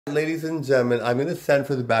Ladies and gentlemen, I'm going to stand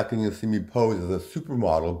for the back and you'll see me pose as a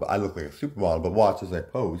supermodel, but I look like a supermodel, but watch as I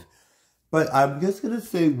pose. But I'm just going to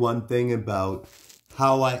say one thing about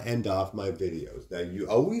how I end off my videos. Now, you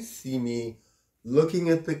always see me looking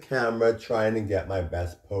at the camera, trying to get my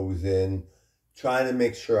best pose in, trying to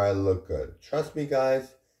make sure I look good. Trust me,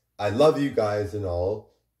 guys, I love you guys and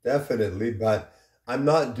all, definitely, but I'm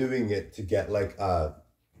not doing it to get like, to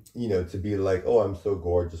be like, oh, I'm so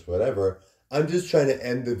gorgeous, whatever. I'm just trying to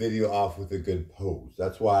end the video off with a good pose.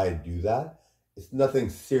 That's why I do that. It's nothing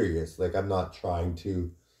serious. Like, I'm not trying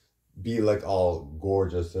to be like all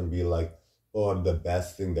gorgeous and be like, oh, I'm the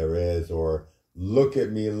best thing there is, or look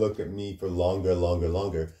at me for longer, longer,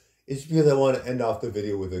 longer. It's because I want to end off the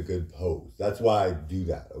video with a good pose. That's why I do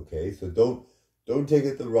that, okay? So don't take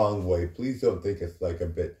it the wrong way. Please don't think it's like a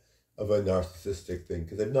bit of a narcissistic thing,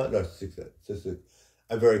 because I'm not narcissistic.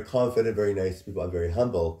 I'm very confident, very nice to people. I'm very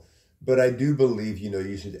humble. But I do believe,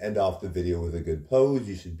 you should end off the video with a good pose.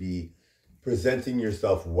 You should be presenting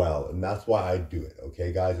yourself well. And that's why I do it,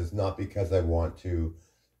 okay, guys? It's not because I want to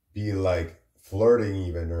be, like, flirting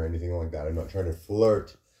even or anything like that. I'm not trying to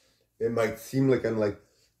flirt. It might seem like I'm like,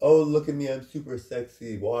 oh, look at me, I'm super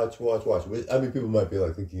sexy. Watch, watch, watch. I mean, people might be,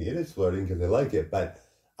 like, thinking it is flirting because they like it. But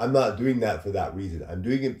I'm not doing that for that reason. I'm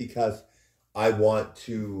doing it because I want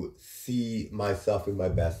to see myself in my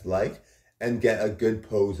best light and get a good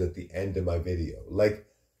pose at the end of my video. Like,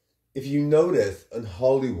 if you notice in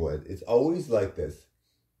Hollywood, it's always like this.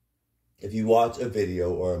 If you watch a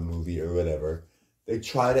video or a movie or whatever, they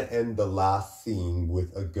try to end the last scene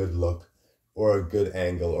with a good look or a good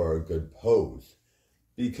angle or a good pose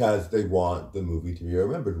because they want the movie to be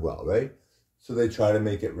remembered well, right? So they try to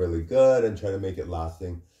make it really good and try to make it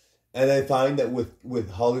lasting. And I find that with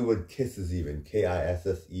Hollywood kisses even,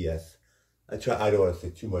 Kisses, I don't want to say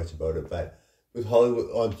too much about it, but with Hollywood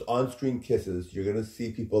on-screen kisses, you're going to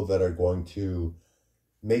see people that are going to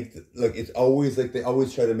make, it's always like, they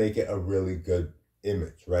always try to make it a really good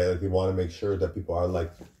image, right? Like, they want to make sure that people are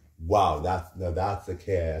like, wow, that's a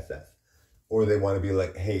KISS. Or they want to be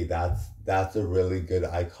like, hey, that's a really good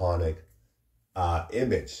iconic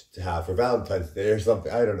image to have for Valentine's Day or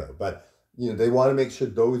something. I don't know. But, they want to make sure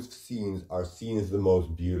those scenes are seen as the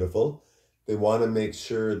most beautiful. They want to make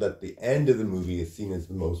sure that the end of the movie is seen as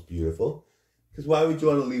the most beautiful. Because why would you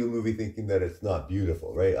want to leave a movie thinking that it's not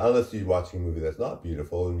beautiful, right? Unless you're watching a movie that's not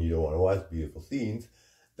beautiful and you don't want to watch beautiful scenes,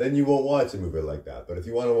 then you won't watch a movie like that. But if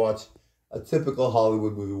you want to watch a typical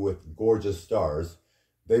Hollywood movie with gorgeous stars,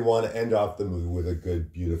 they want to end off the movie with a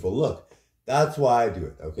good, beautiful look. That's why I do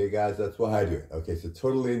it, okay, guys? That's why I do it. Okay, so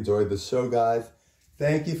totally enjoyed the show, guys.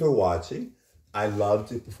 Thank you for watching. I love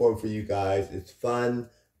to perform for you guys. It's fun.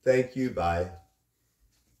 Thank you. Bye.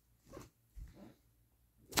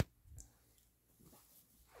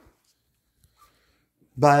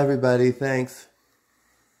 Bye, everybody. Thanks.